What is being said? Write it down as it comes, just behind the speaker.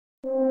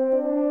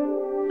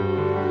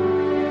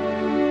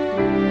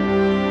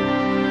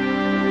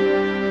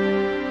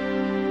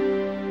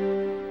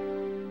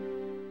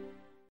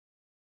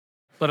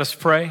Let us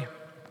pray.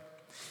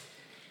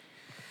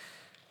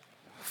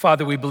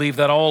 Father, we believe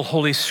that all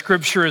Holy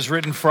Scripture is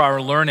written for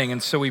our learning,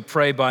 and so we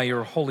pray by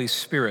your Holy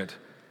Spirit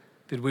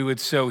that we would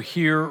so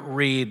hear,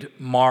 read,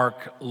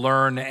 mark,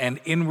 learn, and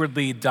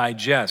inwardly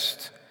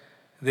digest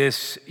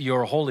this,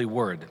 your holy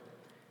word,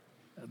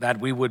 that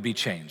we would be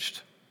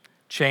changed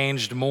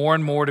more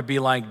and more to be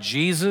like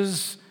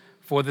Jesus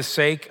for the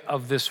sake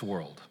of this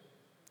world.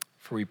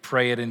 For we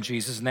pray it in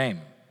Jesus'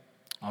 name.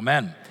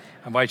 Amen.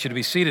 I invite you to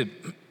be seated.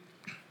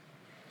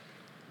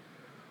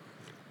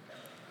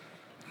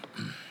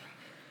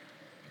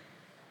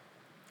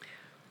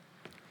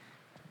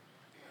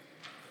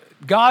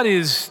 God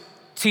is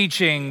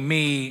teaching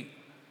me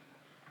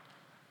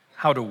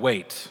how to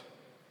wait.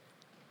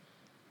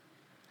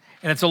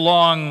 And it's a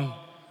long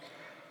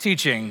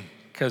teaching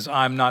because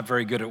I'm not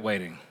very good at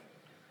waiting.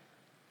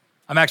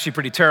 I'm actually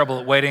pretty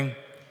terrible at waiting.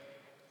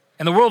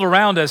 And the world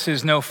around us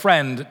is no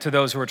friend to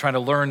those who are trying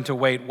to learn to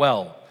wait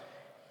well.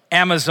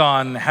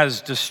 Amazon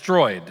has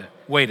destroyed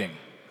waiting.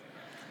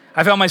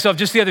 I found myself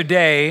just the other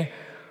day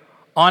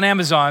on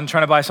Amazon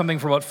trying to buy something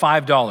for about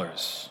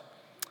 $5.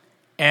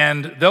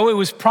 And though it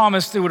was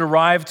promised it would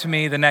arrive to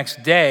me the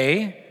next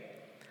day,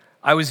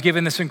 I was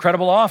given this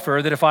incredible offer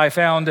that if I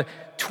found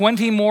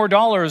 $20 more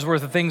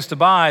worth of things to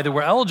buy that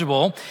were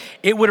eligible,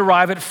 it would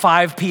arrive at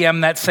 5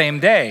 p.m. that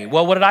same day.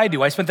 Well, what did I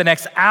do? I spent the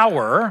next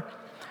hour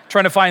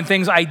trying to find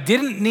things I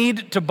didn't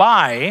need to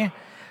buy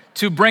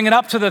to bring it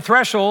up to the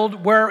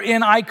threshold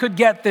wherein I could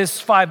get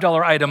this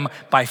 $5 item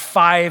by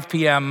 5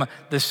 p.m.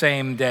 the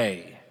same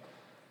day.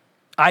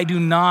 I do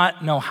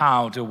not know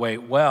how to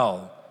wait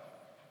well.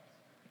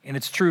 And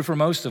it's true for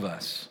most of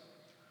us.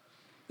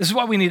 This is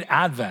why we need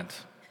Advent.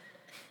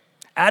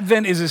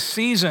 Advent is a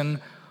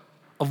season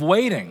of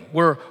waiting.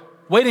 We're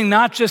waiting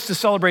not just to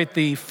celebrate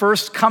the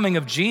first coming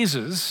of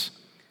Jesus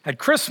at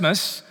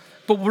Christmas,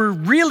 but we're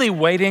really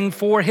waiting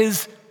for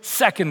his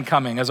second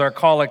coming, as our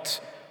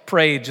collect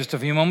prayed just a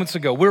few moments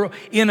ago. We're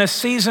in a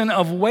season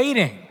of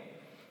waiting.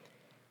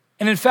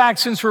 And in fact,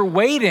 since we're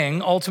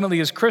waiting ultimately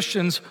as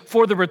Christians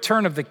for the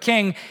return of the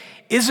King,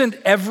 isn't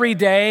every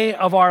day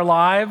of our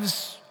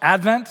lives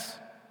Advent?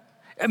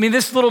 I mean,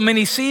 this little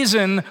mini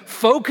season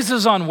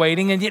focuses on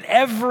waiting, and yet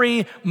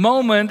every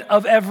moment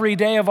of every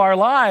day of our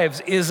lives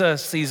is a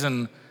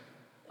season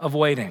of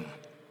waiting.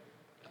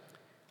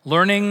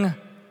 Learning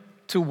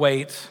to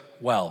wait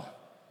well.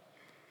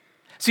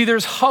 See,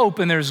 there's hope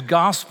and there's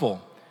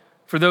gospel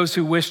for those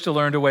who wish to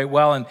learn to wait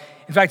well. And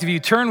in fact, if you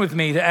turn with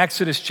me to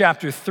Exodus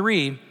chapter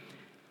 3,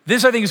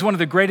 this I think is one of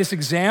the greatest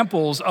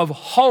examples of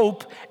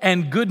hope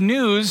and good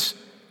news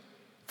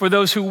for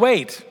those who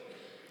wait.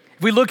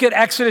 If we look at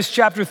Exodus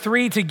chapter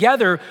 3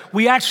 together,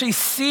 we actually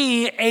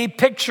see a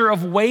picture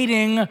of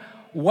waiting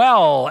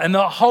well and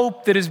the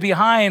hope that is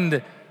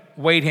behind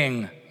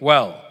waiting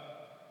well.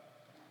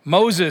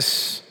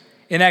 Moses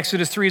in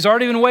Exodus 3 has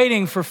already been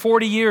waiting for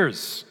 40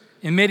 years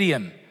in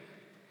Midian,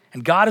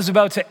 and God is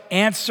about to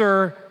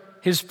answer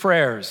his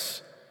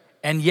prayers.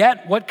 And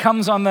yet, what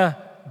comes on the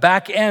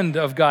back end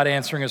of God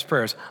answering his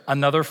prayers?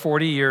 Another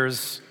 40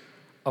 years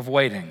of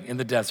waiting in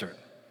the desert.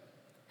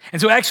 And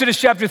so Exodus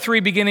chapter 3,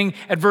 beginning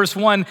at verse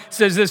 1,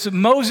 says this: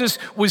 Moses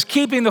was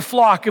keeping the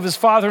flock of his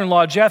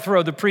father-in-law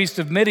Jethro, the priest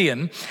of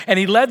Midian, and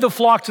he led the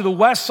flock to the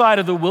west side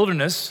of the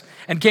wilderness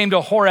and came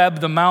to Horeb,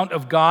 the mount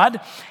of God.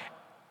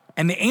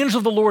 And the angel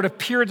of the Lord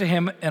appeared to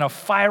him in a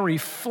fiery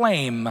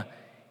flame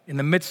in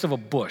the midst of a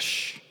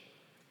bush.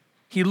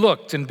 He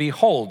looked, and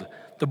behold,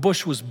 the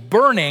bush was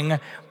burning,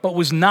 but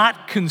was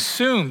not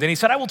consumed. And he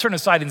said, I will turn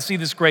aside and see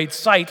this great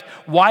sight,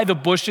 why the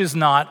bush is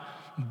not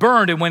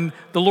burned. And when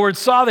the Lord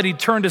saw that he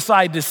turned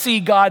aside to see,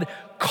 God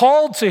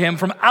called to him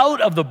from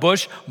out of the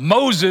bush,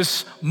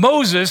 Moses,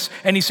 Moses,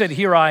 and he said,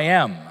 here I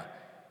am.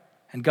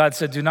 And God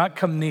said, do not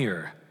come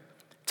near.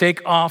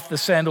 Take off the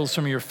sandals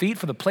from your feet,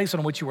 for the place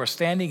on which you are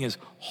standing is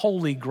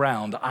holy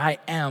ground. I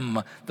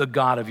am the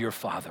God of your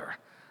father,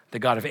 the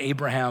God of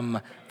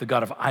Abraham, the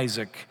God of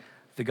Isaac,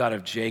 the God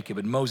of Jacob.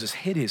 And Moses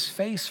hid his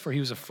face, for he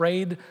was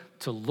afraid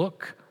to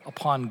look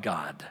upon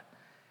God.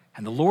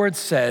 And the Lord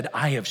said,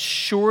 I have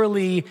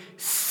surely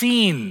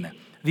seen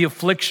the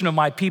affliction of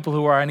my people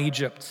who are in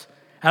Egypt,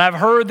 and I've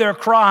heard their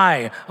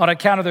cry on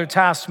account of their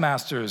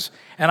taskmasters,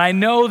 and I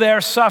know their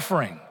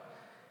suffering,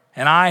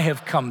 and I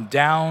have come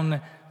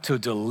down to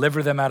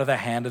deliver them out of the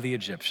hand of the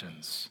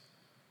Egyptians.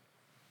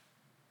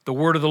 The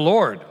word of the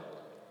Lord.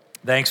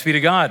 Thanks be to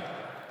God.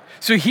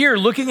 So here,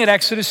 looking at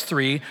Exodus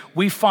 3,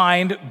 we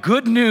find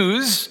good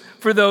news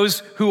for those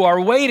who are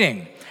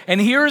waiting.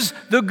 And here's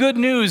the good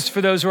news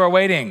for those who are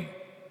waiting.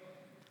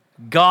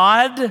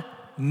 God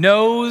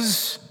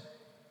knows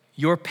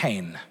your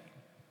pain.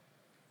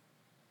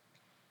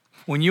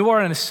 When you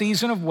are in a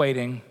season of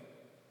waiting,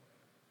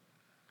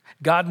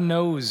 God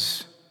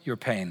knows your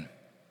pain.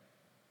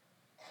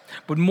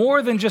 But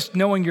more than just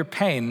knowing your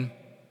pain,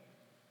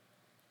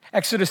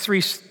 Exodus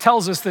 3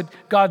 tells us that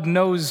God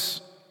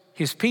knows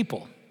his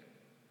people.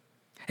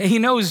 He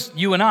knows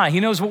you and I. He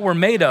knows what we're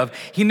made of.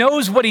 He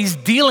knows what he's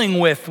dealing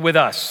with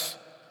us.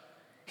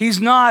 He's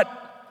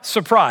not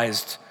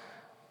surprised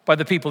by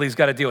the people he's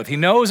got to deal with. He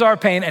knows our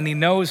pain and he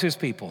knows his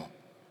people.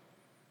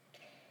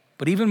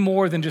 But even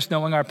more than just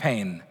knowing our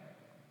pain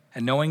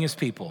and knowing his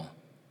people,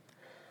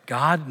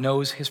 God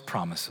knows his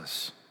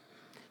promises.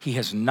 He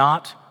has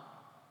not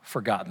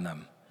forgotten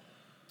them.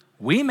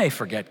 We may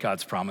forget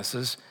God's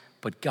promises,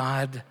 but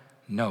God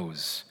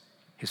knows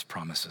his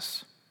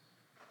promises.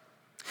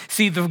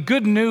 See, the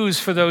good news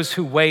for those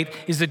who wait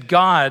is that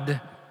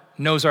God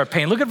knows our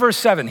pain. Look at verse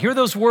 7. Hear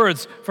those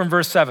words from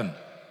verse 7.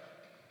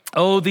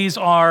 Oh, these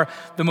are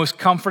the most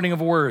comforting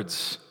of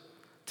words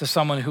to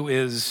someone who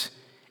is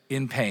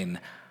in pain.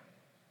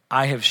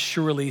 I have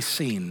surely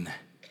seen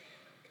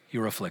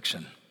your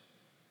affliction.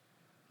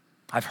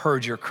 I've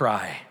heard your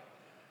cry.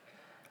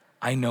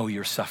 I know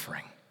your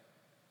suffering.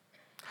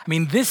 I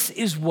mean, this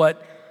is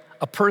what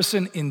a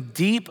person in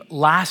deep,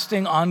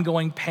 lasting,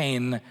 ongoing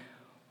pain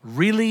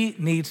really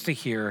needs to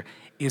hear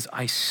is,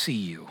 I see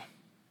you.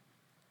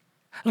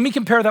 Let me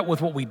compare that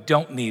with what we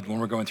don't need when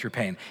we're going through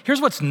pain.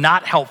 Here's what's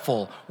not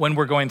helpful when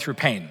we're going through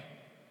pain.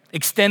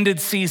 Extended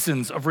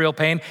seasons of real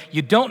pain.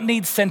 You don't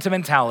need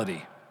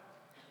sentimentality.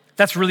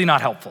 That's really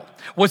not helpful.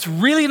 What's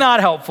really not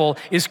helpful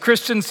is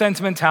Christian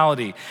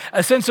sentimentality,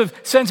 a sense of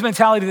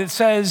sentimentality that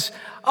says,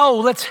 oh,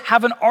 let's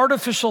have an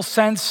artificial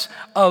sense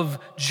of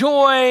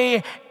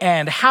joy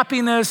and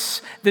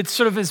happiness that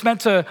sort of is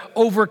meant to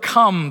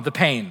overcome the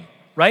pain,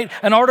 right?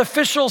 An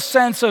artificial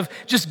sense of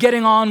just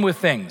getting on with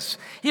things.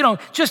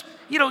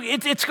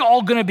 It's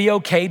all gonna be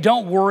okay.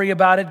 Don't worry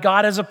about it.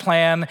 God has a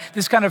plan.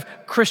 This kind of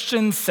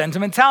Christian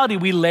sentimentality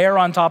we layer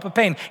on top of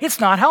pain. It's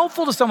not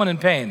helpful to someone in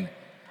pain.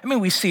 I mean,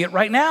 we see it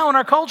right now in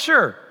our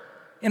culture.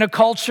 In a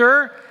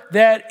culture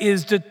that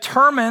is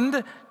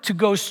determined to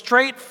go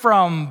straight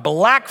from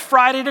Black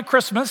Friday to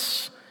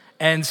Christmas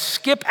and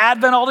skip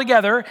Advent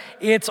altogether,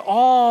 it's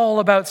all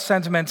about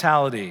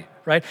sentimentality,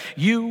 right?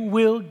 You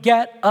will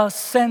get a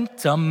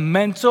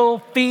sentimental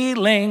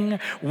feeling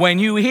when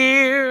you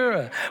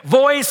hear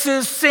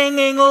voices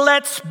singing,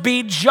 let's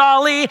be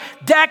jolly,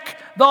 deck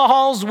the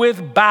halls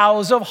with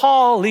boughs of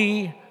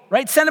holly,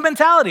 right?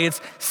 Sentimentality, it's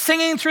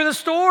singing through the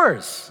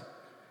stores.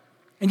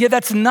 And yet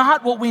that's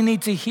not what we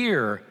need to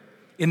hear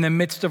in the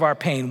midst of our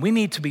pain. We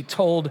need to be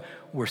told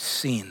we're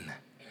seen.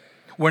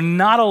 We're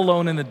not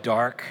alone in the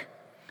dark,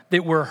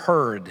 that we're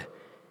heard,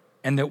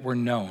 and that we're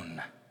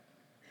known.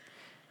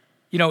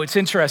 You know, it's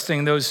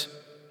interesting, those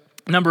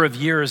number of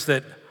years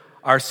that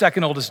our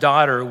second oldest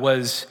daughter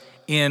was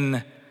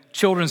in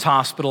children's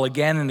hospital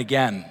again and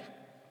again,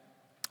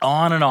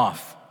 on and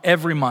off,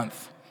 every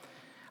month.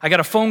 I got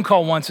a phone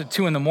call once at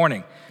 2 a.m.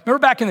 Remember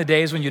back in the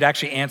days when you'd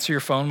actually answer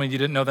your phone when you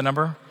didn't know the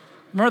number?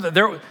 Remember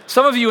that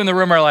some of you in the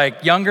room are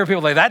like younger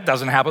people, like that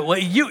doesn't happen. Well,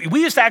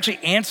 we used to actually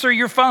answer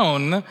your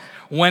phone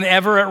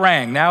whenever it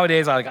rang.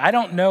 Nowadays, I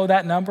don't know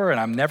that number and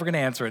I'm never gonna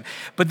answer it.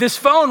 But this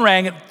phone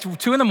rang at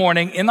 2 a.m.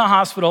 in the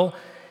hospital.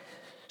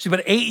 She's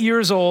about 8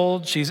 years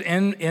old. She's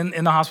in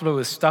the hospital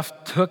with stuff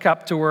hooked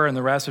up to her and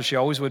the rest, as she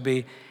always would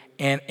be.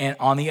 And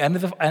on the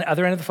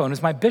other end of the phone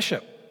is my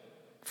bishop.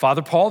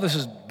 Father Paul, this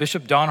is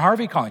Bishop Don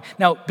Harvey calling.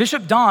 Now,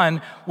 Bishop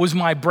Don was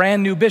my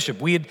brand new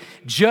bishop. We had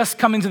just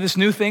come into this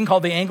new thing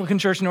called the Anglican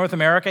Church in North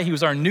America. He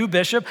was our new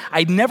bishop.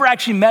 I'd never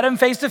actually met him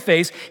face to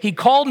face. He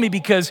called me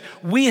because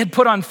we had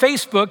put on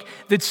Facebook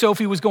that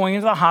Sophie was going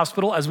into the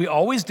hospital, as we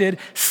always did.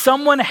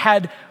 Someone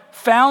had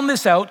found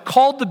this out,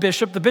 called the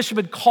bishop. The bishop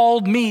had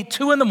called me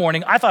 2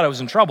 a.m. I thought I was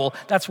in trouble.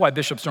 That's why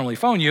bishops normally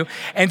phone you.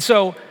 And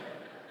so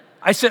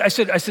I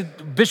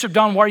said, Bishop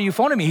Don, why are you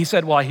phoning me? He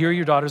said, well, I hear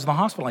your daughter's in the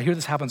hospital. I hear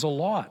this happens a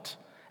lot.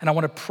 And I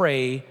want to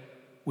pray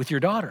with your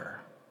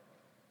daughter.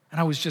 And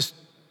I was just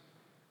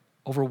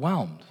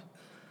overwhelmed.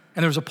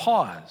 And there was a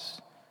pause.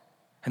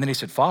 And then he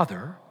said,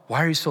 Father,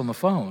 why are you still on the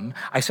phone?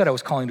 I said I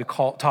was calling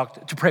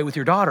to pray with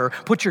your daughter.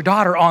 Put your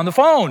daughter on the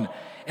phone.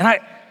 And I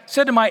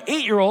said to my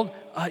 8-year-old,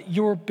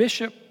 your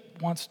bishop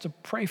wants to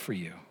pray for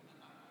you.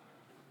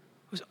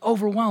 It was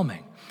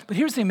overwhelming. But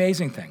here's the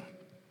amazing thing.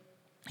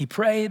 He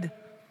prayed.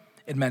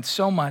 It meant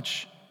so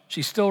much.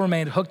 She still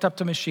remained hooked up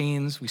to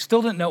machines. We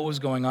still didn't know what was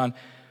going on.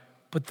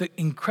 But the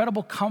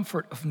incredible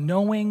comfort of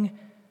knowing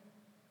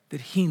that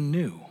he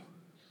knew,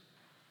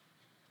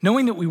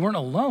 knowing that we weren't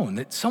alone,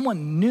 that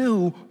someone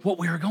knew what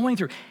we were going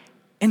through.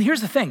 And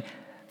here's the thing,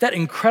 that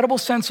incredible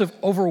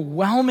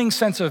overwhelming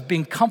sense of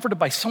being comforted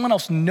by someone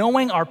else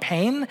knowing our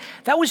pain,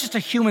 that was just a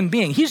human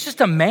being. He's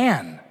just a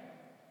man.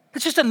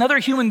 It's just another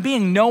human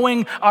being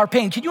knowing our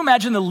pain. Can you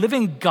imagine the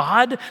living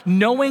God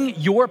knowing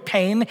your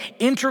pain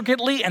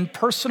intricately and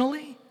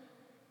personally?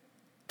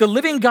 The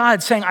living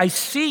God saying, I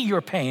see your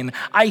pain,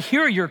 I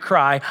hear your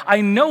cry, I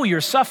know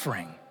your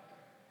suffering.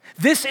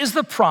 This is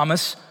the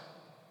promise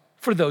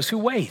for those who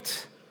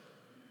wait.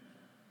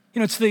 You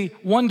know, it's the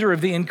wonder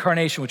of the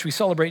incarnation, which we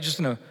celebrate just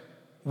in a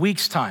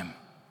week's time.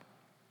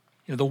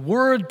 You know, the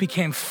Word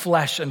became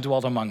flesh and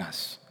dwelt among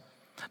us.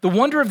 The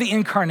wonder of the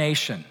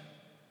incarnation,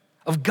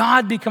 of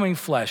God becoming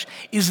flesh,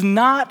 is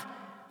not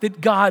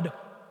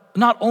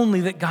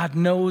only that God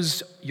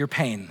knows your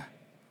pain,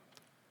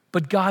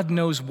 but God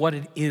knows what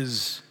it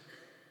is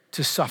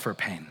to suffer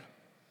pain.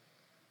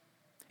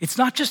 It's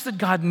not just that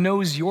God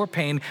knows your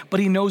pain, but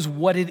he knows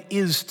what it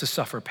is to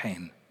suffer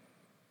pain.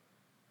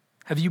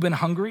 Have you been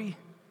hungry?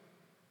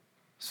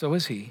 So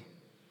is he.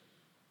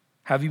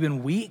 Have you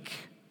been weak?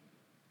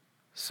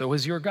 So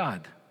is your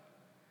God.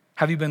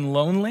 Have you been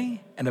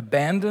lonely and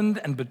abandoned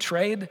and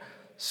betrayed?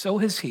 So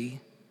has he.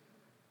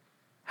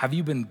 Have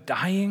you been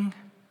dying?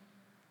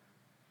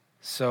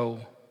 So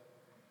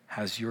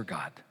has your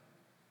God.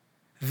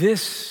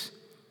 This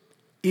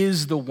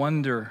is the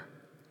wonder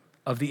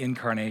of the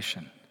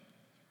incarnation.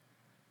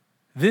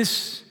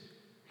 This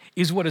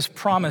is what is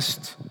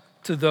promised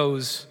to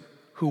those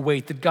who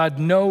wait, that God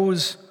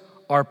knows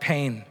our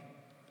pain.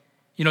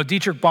 You know,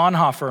 Dietrich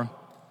Bonhoeffer,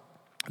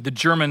 the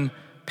German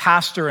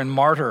pastor and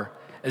martyr,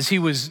 as he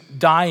was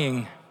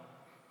dying,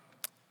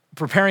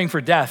 preparing for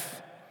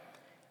death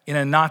in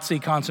a Nazi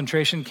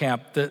concentration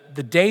camp, the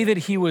day that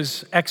he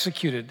was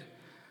executed,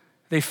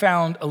 they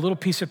found a little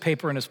piece of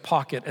paper in his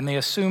pocket, and they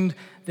assumed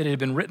that it had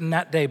been written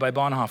that day by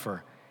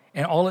Bonhoeffer.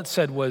 And all it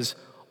said was,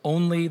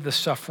 "Only the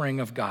suffering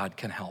of God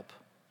can help."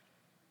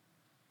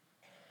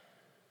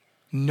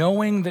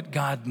 Knowing that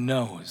God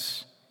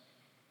knows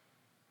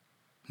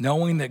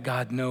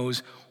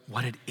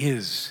what it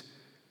is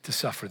to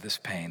suffer this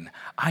pain.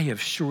 I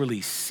have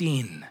surely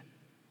seen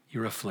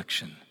your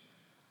affliction.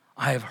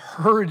 I have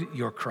heard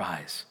your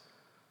cries.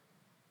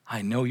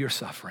 I know your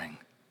suffering.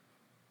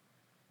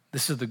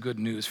 This is the good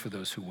news for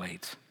those who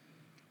wait.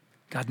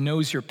 God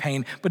knows your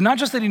pain, but not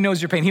just that he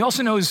knows your pain, he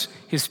also knows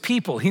his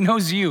people. He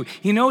knows you.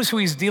 He knows who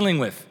he's dealing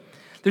with.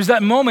 There's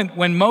that moment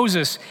when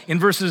Moses, in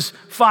verses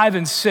 5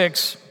 and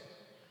 6,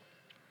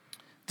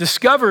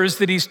 discovers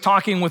that he's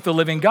talking with the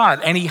living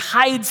God, and he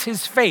hides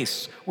his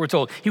face, we're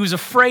told. He was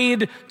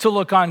afraid to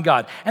look on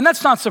God. And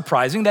that's not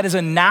surprising. That is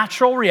a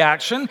natural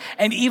reaction,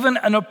 and even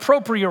an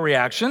appropriate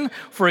reaction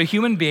for a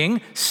human being,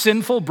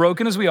 sinful,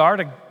 broken as we are,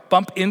 to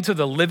bump into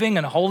the living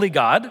and holy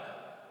God,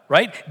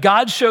 right?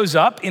 God shows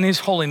up in his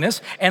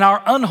holiness, and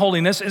our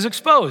unholiness is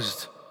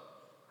exposed.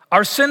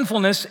 Our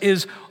sinfulness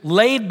is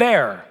laid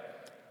bare.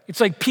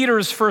 It's like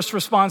Peter's first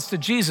response to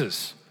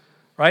Jesus,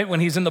 right? When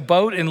he's in the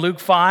boat in Luke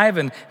 5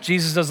 and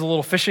Jesus does a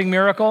little fishing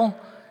miracle.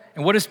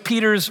 And what is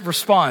Peter's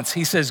response?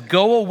 He says,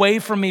 "Go away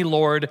from me,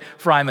 Lord,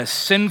 for I'm a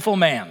sinful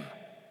man."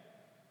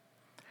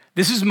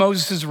 This is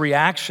Moses'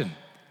 reaction.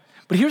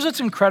 But here's what's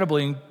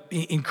incredibly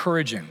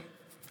encouraging,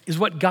 is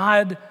what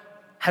God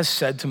has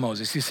said to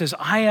Moses. He says,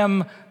 "I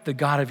am the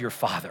God of your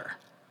father,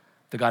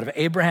 the God of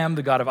Abraham,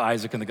 the God of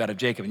Isaac, and the God of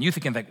Jacob." And you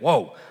can think,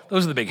 whoa,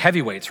 those are the big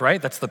heavyweights,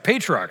 right? That's the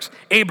patriarchs,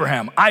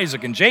 Abraham,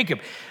 Isaac, and Jacob.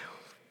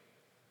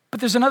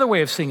 But there's another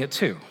way of seeing it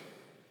too.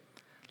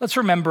 Let's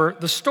remember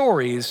the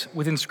stories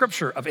within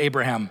Scripture of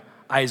Abraham,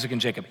 Isaac, and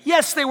Jacob.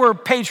 Yes, they were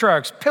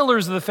patriarchs,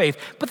 pillars of the faith,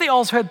 but they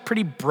also had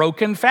pretty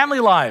broken family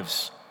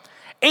lives.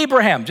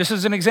 Abraham, just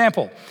as an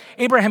example,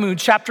 Abraham, in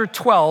chapter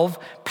 12,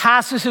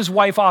 passes his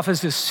wife off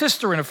as his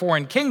sister in a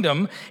foreign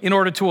kingdom in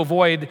order to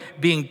avoid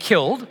being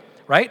killed,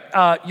 right?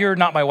 You're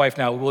not my wife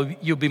now,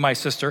 you'll be my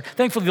sister.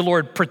 Thankfully, the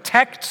Lord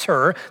protects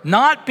her,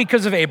 not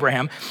because of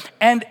Abraham,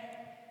 and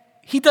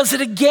he does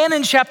it again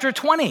in chapter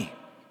 20.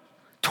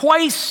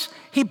 Twice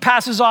he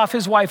passes off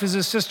his wife as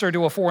his sister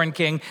to a foreign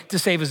king to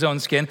save his own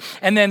skin.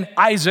 And then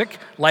Isaac,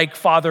 like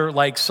father,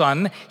 like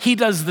son, he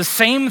does the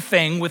same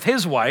thing with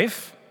his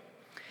wife.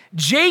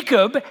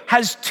 Jacob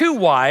has two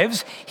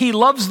wives. He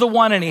loves the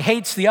one and he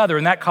hates the other,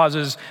 and that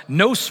causes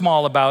no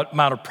small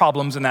amount of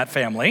problems in that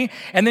family.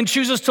 And then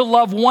chooses to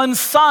love one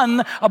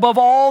son above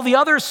all the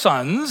other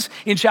sons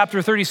in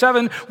chapter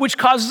 37, which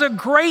causes a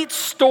great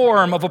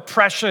storm of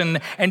oppression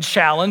and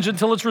challenge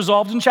until it's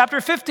resolved in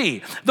chapter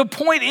 50. The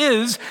point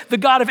is, the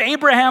God of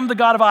Abraham, the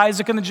God of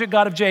Isaac, and the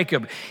God of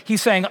Jacob,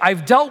 he's saying,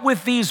 I've dealt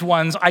with these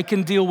ones, I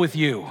can deal with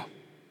you.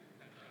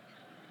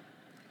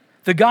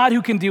 The God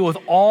who can deal with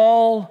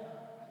all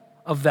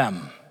of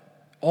them,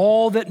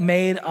 all that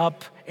made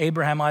up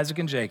Abraham, Isaac,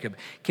 and Jacob,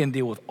 can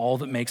deal with all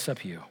that makes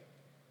up you.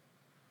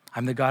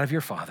 I'm the God of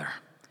your father,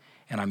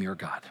 and I'm your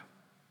God.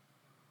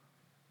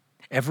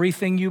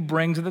 Everything you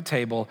bring to the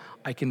table,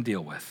 I can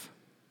deal with.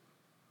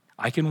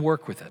 I can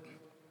work with it.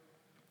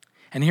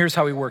 And here's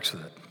how he works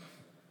with it.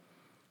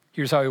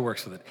 Here's how he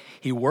works with it.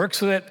 He works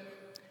with it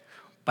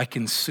by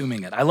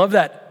consuming it. I love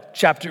that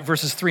chapter,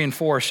 verses 3 and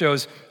 4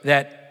 shows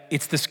that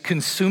it's this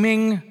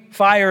consuming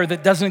fire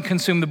that doesn't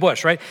consume the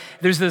bush, right?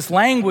 There's this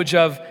language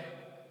of,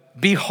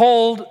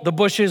 behold, the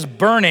bush is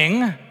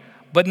burning,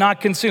 but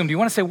not consumed. You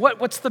want to say,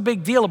 what's the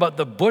big deal about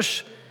the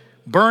bush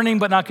burning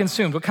but not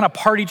consumed? What kind of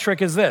party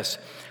trick is this?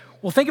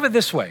 Well, think of it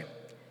this way.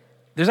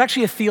 There's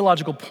actually a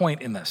theological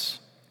point in this.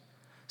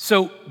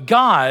 So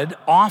God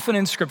often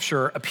in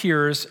Scripture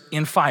appears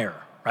in fire,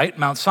 right?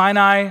 Mount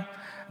Sinai,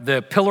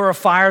 the pillar of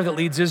fire that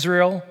leads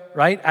Israel,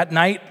 right? At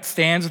night,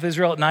 stands with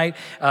Israel at night.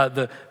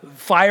 The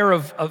fire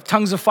of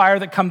tongues of fire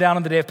that come down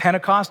on the day of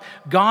Pentecost.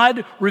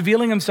 God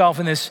revealing himself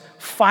in this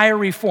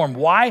fiery form.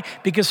 Why?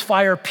 Because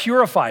fire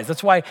purifies.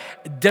 That's why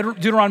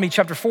Deuteronomy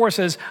chapter 4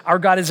 says our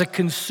God is a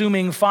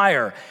consuming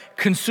fire.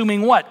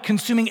 Consuming what?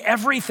 Consuming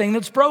everything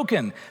that's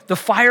broken. The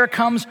fire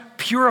comes,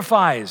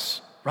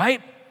 purifies,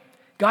 right?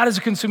 God is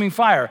a consuming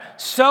fire.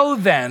 So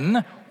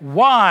then,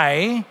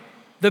 why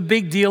the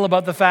big deal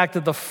about the fact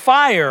that the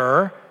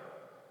fire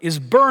is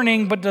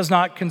burning but does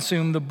not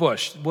consume the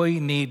bush? We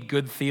need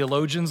good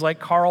theologians like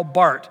Karl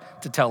Barth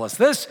to tell us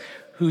this,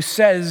 who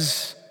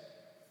says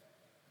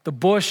the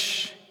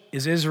bush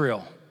is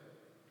Israel.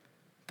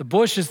 The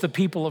bush is the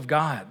people of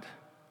God.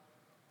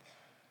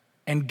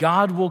 And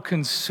God will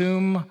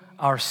consume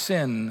our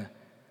sin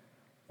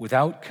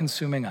without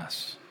consuming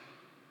us.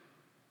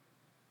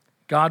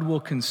 God will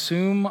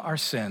consume our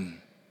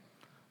sin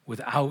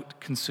without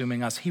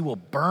consuming us. He will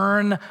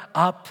burn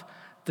up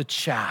the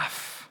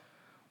chaff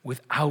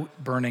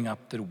without burning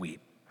up the wheat.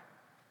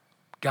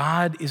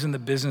 God is in the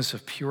business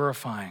of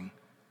purifying,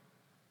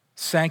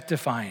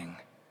 sanctifying,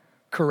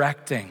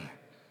 correcting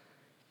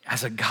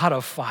as a God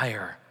of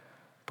fire,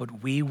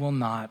 but we will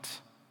not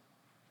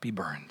be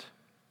burned.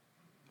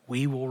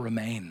 We will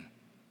remain.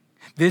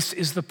 This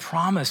is the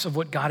promise of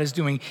what God is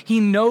doing. He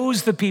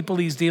knows the people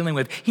he's dealing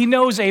with. He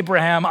knows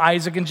Abraham,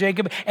 Isaac, and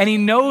Jacob, and he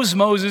knows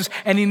Moses,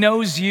 and he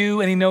knows you,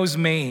 and he knows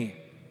me.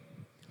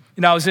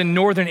 You know, I was in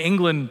northern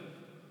England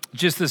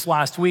just this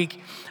last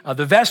week.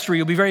 The vestry,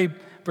 you'll be very,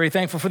 very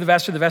thankful for the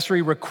vestry. The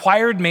vestry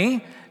required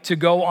me to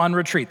go on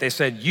retreat. They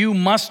said, you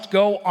must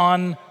go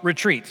on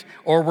retreat,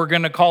 or we're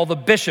going to call the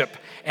bishop.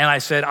 And I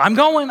said, I'm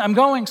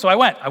going. So I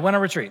went on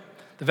retreat.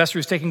 The vestry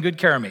was taking good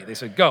care of me. They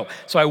said, go.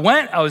 So I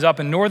went. I was up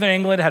in northern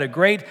England, had a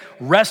great,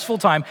 restful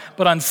time.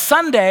 But on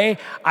Sunday,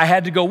 I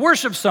had to go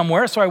worship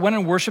somewhere. So I went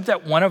and worshiped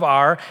at one of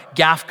our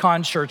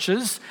GAFCON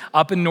churches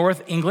up in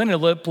North England, in a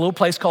little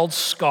place called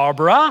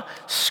Scarborough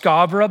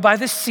by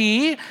the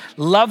sea.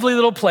 Lovely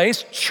little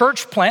place,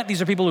 church plant.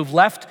 These are people who've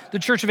left the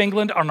Church of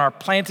England and are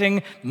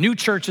planting new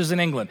churches in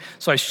England.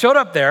 So I showed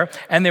up there,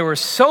 and they were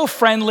so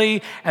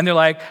friendly, and they're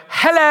like,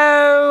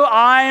 hello,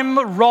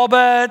 I'm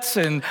Robert,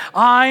 and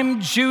I'm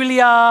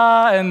Julia,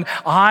 and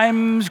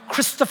I'm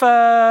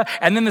Christopher.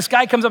 And then this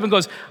guy comes up and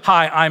goes,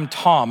 hi, I'm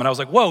Tom. And I was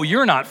like, whoa,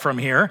 you're not from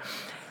here.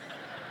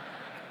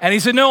 And he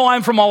said, no,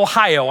 I'm from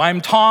Ohio.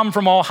 I'm Tom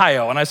from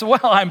Ohio. And I said, well,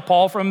 I'm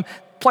Paul from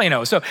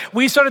Plano. So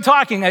we started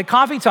talking at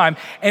coffee time,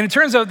 and it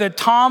turns out that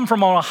Tom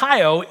from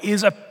Ohio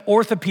is an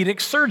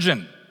orthopedic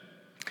surgeon.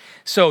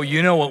 So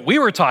you know what we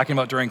were talking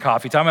about during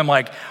coffee time. I'm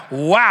like,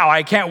 wow,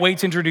 I can't wait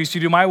to introduce you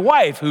to my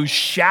wife who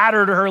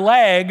shattered her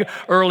leg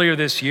earlier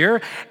this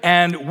year.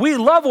 And we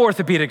love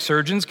orthopedic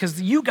surgeons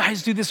because you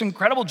guys do this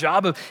incredible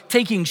job of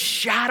taking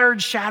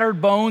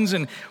shattered bones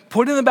and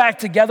putting them back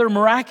together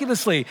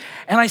miraculously.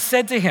 And I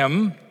said to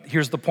him,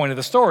 here's the point of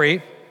the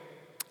story.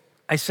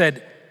 I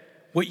said,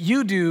 what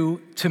you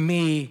do to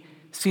me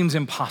seems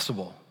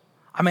impossible.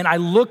 I mean, I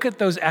look at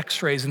those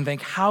x-rays and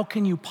think, how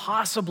can you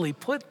possibly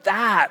put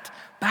that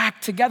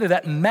back together,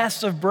 that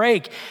mess of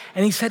break?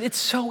 And he said, it's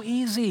so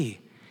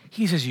easy.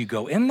 He says, you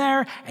go in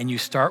there and you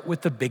start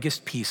with the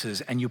biggest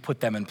pieces and you put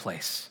them in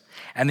place.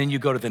 And then you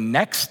go to the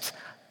next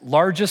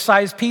largest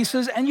size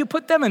pieces and you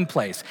put them in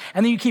place.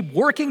 And then you keep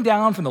working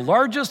down from the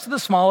largest to the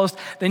smallest.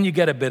 Then you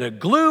get a bit of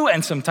glue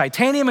and some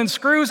titanium and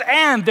screws,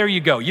 and there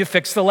you go. You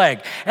fix the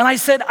leg. And I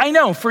said, I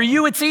know, for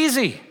you it's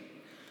easy.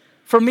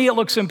 For me, it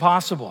looks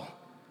impossible.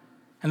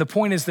 And the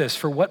point is this,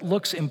 for what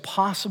looks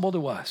impossible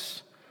to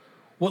us,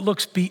 what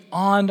looks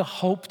beyond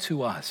hope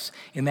to us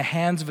in the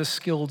hands of a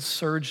skilled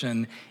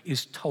surgeon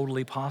is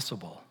totally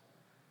possible.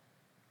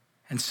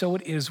 And so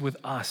it is with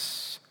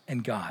us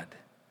and God.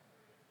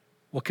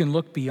 What can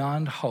look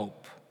beyond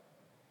hope,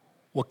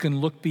 what can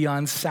look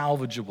beyond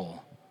salvageable,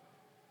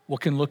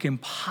 what can look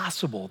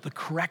impossible, the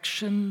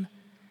correction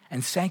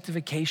and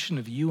sanctification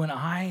of you and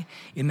I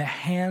in the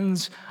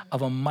hands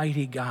of a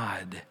mighty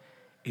God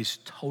is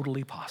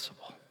totally possible.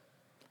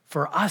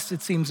 For us,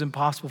 it seems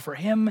impossible. For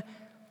him,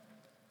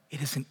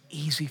 it is an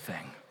easy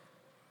thing.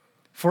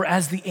 For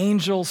as the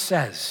angel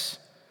says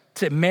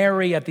to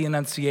Mary at the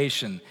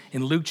Annunciation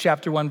in Luke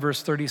chapter 1,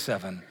 verse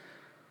 37,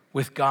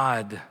 with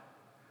God,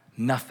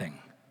 nothing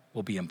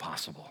will be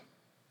impossible.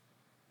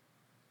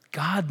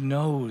 God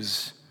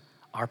knows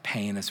our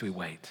pain as we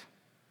wait.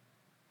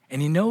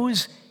 And he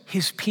knows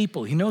his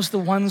people. He knows the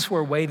ones who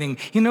are waiting.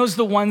 He knows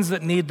the ones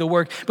that need the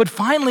work. But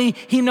finally,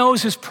 he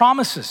knows his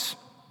promises.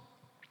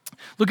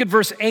 Look at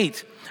verse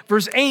 8.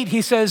 Verse 8,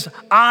 he says,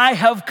 I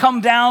have come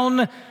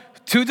down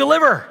to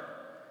deliver.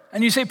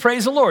 And you say,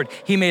 praise the Lord.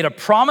 He made a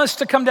promise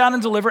to come down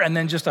and deliver, and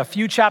then just a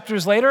few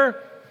chapters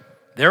later,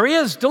 there he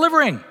is,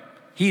 delivering.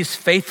 He's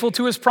faithful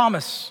to his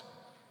promise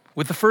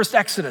with the first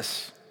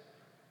Exodus.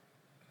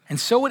 And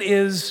so it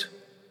is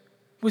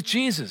with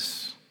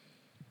Jesus.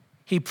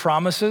 He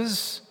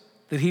promises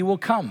that he will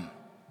come.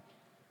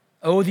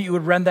 Oh, that you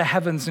would rend the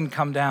heavens and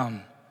come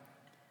down.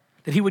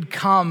 That he would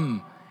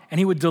come and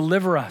he would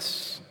deliver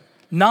us,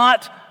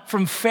 not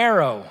from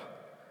Pharaoh,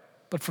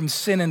 but from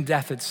sin and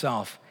death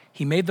itself.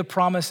 He made the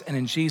promise, and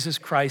in Jesus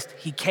Christ,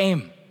 he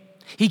came.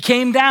 He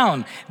came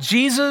down.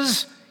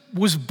 Jesus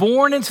was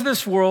born into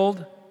this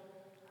world,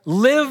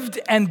 lived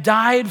and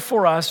died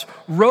for us,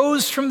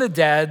 rose from the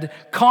dead,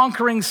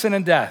 conquering sin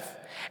and death.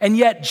 And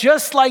yet,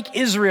 just like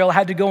Israel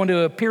had to go into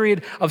a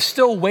period of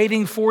still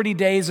waiting 40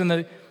 days in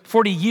the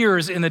 40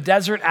 years in the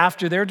desert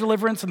after their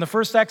deliverance in the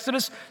first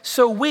Exodus.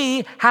 So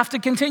we have to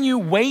continue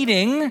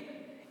waiting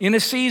in a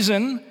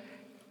season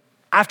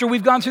after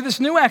we've gone through this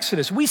new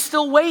Exodus. We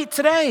still wait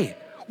today.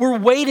 We're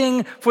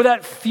waiting for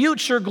that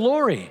future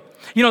glory.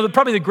 You know,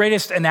 probably the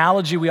greatest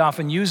analogy we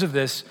often use of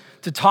this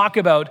to talk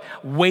about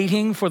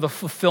waiting for the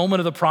fulfillment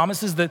of the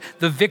promises, that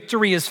the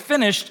victory is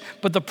finished,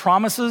 but the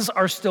promises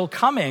are still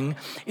coming,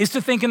 is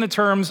to think in the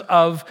terms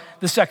of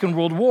the Second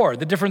World War,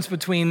 the difference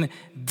between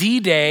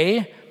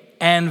D-Day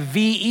and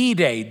VE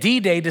Day.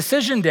 D-Day,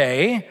 Decision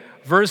Day,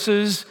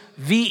 versus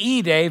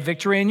VE Day,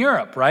 Victory in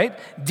Europe, right?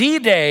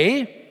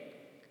 D-Day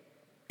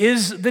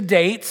is the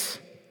date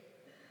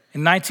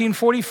in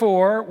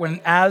 1944 when,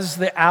 as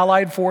the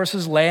Allied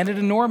forces landed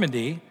in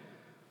Normandy,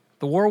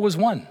 the war was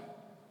won.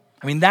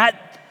 I mean,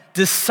 that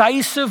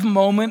decisive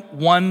moment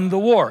won the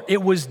war.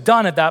 It was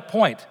done at that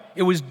point.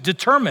 It was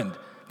determined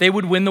they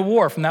would win the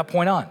war from that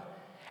point on.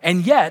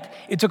 And yet,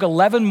 it took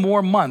 11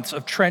 more months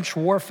of trench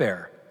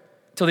warfare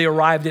till they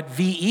arrived at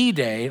VE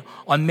Day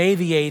on May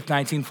the 8th,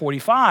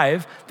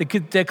 1945, that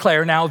could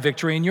declare now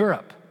victory in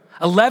Europe.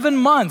 11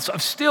 months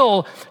of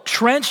still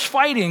trench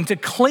fighting to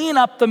clean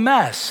up the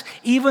mess,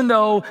 even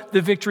though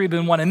the victory had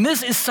been won. And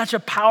this is such a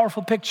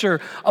powerful picture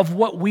of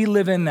what we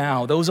live in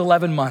now, those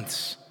 11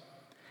 months.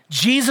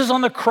 Jesus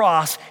on the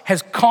cross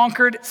has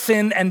conquered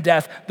sin and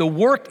death. The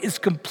work is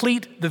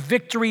complete. The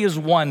victory is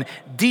won.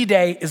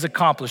 D-Day is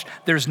accomplished.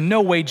 There's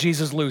no way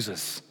Jesus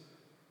loses.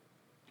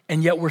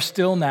 And yet we're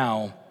still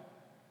now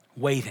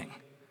waiting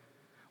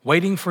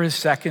for his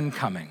second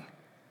coming,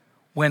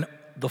 when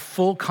the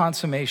full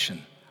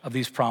consummation of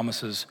these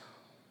promises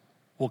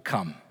will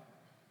come,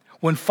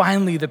 when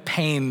finally the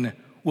pain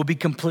will be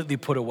completely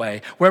put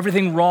away, where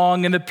everything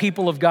wrong in the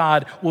people of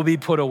God will be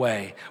put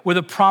away, where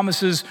the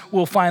promises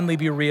will finally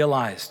be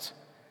realized.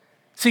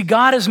 See,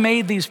 God has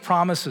made these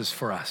promises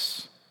for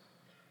us,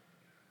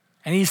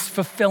 and he's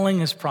fulfilling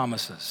his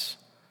promises.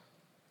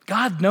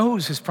 God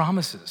knows his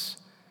promises.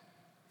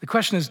 The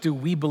question is, do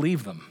we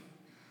believe them?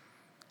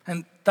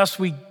 And thus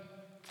we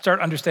start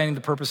understanding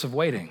the purpose of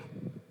waiting.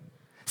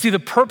 See, the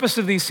purpose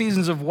of these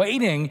seasons of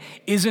waiting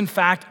is, in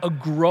fact, a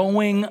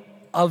growing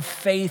of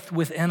faith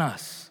within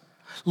us.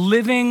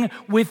 Living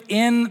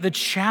within the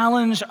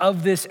challenge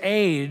of this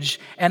age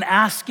and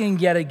asking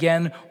yet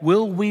again,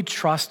 will we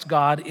trust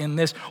God in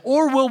this?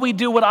 Or will we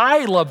do what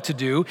I love to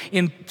do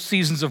in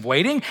seasons of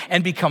waiting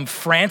and become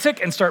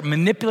frantic and start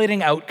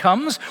manipulating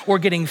outcomes, or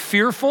getting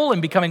fearful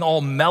and becoming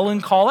all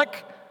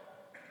melancholic?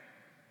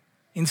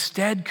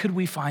 Instead, could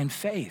we find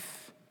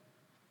faith?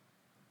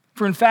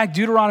 For in fact,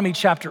 Deuteronomy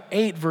chapter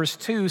 8, verse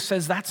 2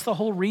 says that's the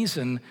whole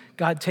reason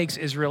God takes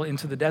Israel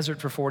into the desert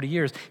for 40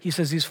 years. He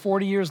says these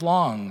 40 years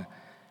long,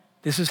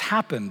 this has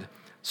happened,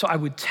 so I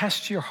would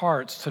test your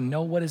hearts to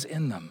know what is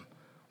in them,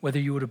 whether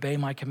you would obey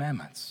my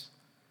commandments.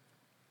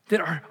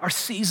 That our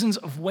seasons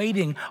of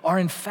waiting are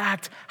in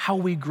fact how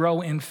we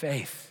grow in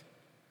faith.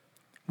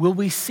 Will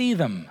we see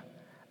them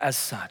as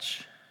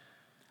such?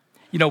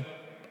 You know,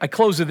 I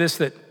close with this,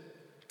 that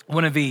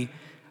one of the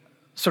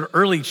sort of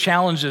early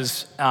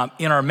challenges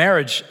in our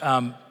marriage,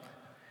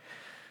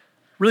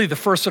 really the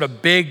first sort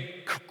of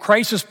big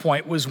crisis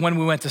point was when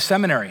we went to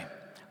seminary.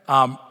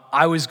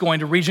 I was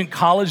going to Regent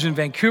College in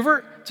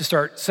Vancouver to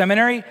start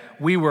seminary.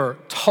 We were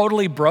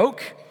totally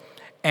broke,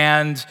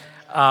 and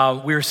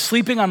we were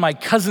sleeping on my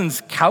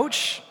cousin's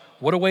couch.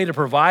 What a way to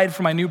provide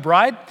for my new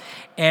bride.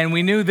 And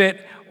we knew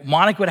that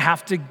Monica would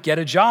have to get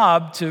a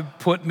job to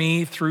put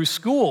me through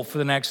school for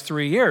the next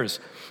 3 years.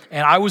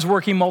 And I was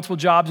working multiple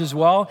jobs as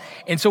well.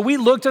 And so we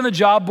looked on the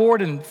job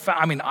board, and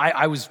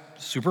I was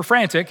super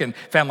frantic and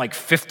found like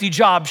 50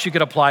 jobs she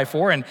could apply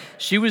for. And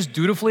she was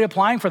dutifully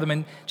applying for them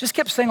and just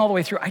kept saying all the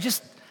way through,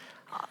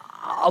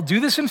 I'll do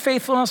this in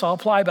faithfulness, I'll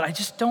apply, but I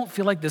just don't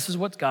feel like this is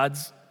what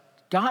God's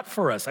got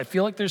for us. I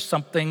feel like there's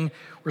something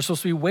we're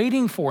supposed to be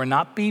waiting for, and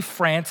not be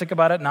frantic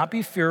about it, not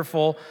be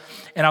fearful.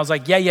 And I was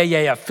like,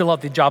 yeah, fill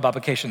out the job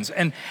applications.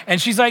 And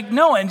she's like,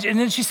 no. And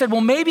then she said,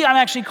 well, maybe I'm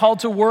actually called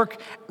to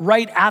work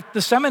right at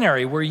the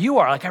seminary where you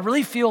are. Like, I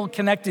really feel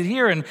connected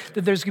here and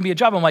that there's gonna be a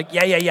job. I'm like,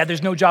 yeah,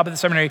 there's no job at the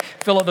seminary.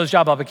 Fill out those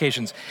job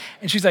applications.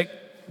 And she's like,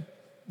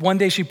 one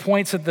day she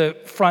points at the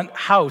front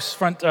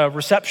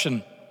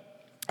reception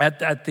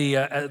at the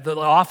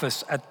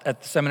office at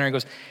the seminary, and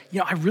goes,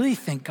 I really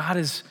think God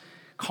is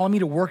calling me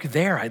to work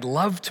there. I'd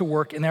love to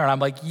work in there. And I'm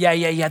like,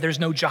 yeah, there's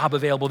no job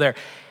available there.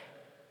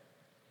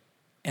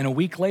 And a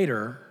week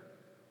later,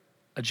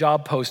 a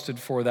job posted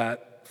for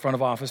that front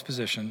of office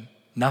position.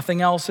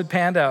 Nothing else had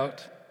panned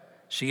out.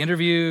 She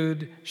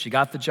interviewed, she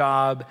got the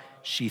job,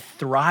 she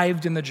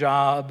thrived in the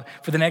job.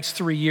 For the next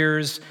 3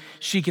 years,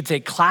 she could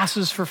take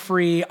classes for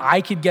free.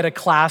 I could get a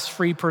class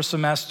free per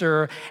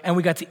semester, and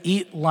we got to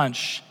eat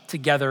lunch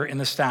together in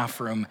the staff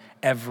room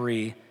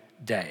every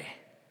day.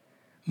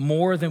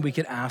 More than we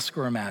could ask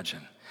or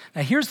imagine.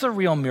 Now, here's the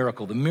real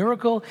miracle. The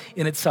miracle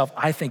in itself,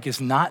 I think, is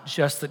not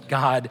just that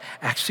God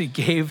actually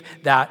gave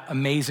that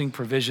amazing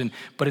provision,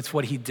 but it's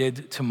what he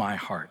did to my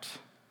heart.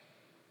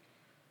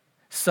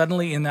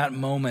 Suddenly, in that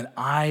moment,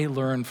 I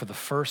learned for the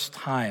first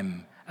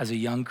time as a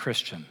young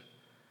Christian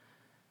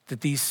that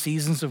these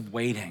seasons of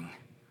waiting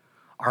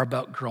are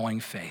about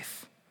growing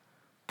faith.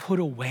 Put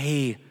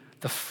away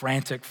the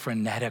frantic,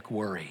 frenetic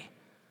worry.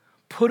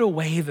 Put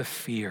away the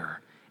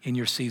fear in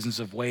your seasons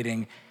of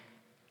waiting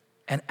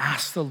and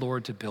ask the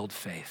Lord to build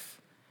faith,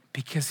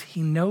 because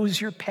he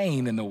knows your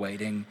pain in the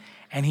waiting,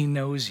 and he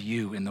knows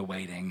you in the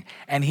waiting,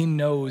 and he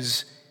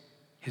knows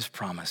his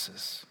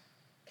promises.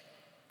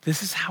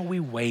 This is how we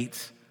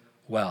wait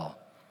well.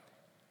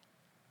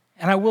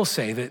 And I will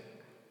say that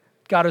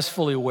God is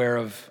fully aware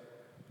of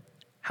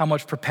how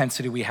much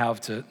propensity we have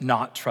to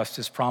not trust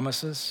his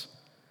promises,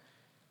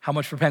 how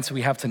much propensity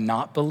we have to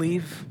not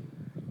believe.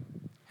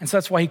 And so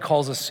that's why he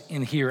calls us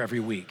in here every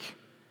week.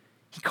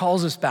 He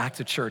calls us back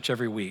to church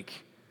every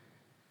week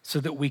so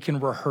that we can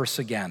rehearse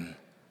again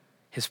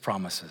his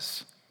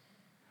promises.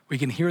 We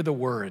can hear the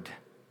word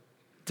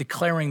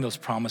declaring those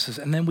promises,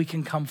 and then we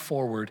can come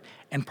forward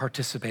and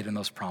participate in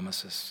those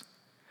promises.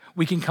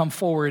 We can come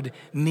forward,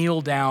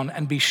 kneel down,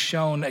 and be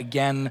shown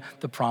again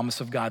the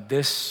promise of God.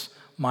 This,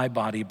 my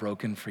body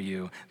broken for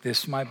you.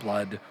 This, my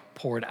blood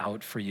poured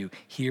out for you.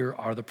 Here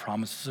are the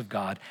promises of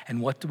God. And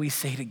what do we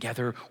say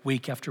together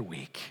week after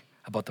week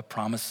about the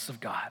promises of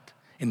God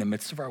in the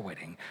midst of our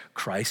waiting?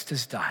 Christ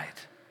has died.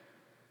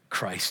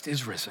 Christ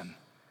is risen.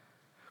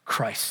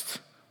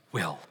 Christ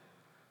will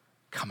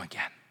come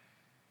again.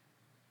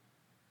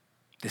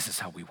 This is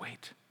how we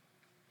wait.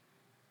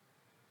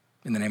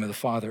 In the name of the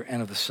Father,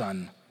 and of the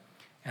Son,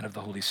 and of the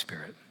Holy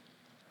Spirit.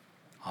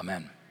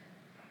 Amen.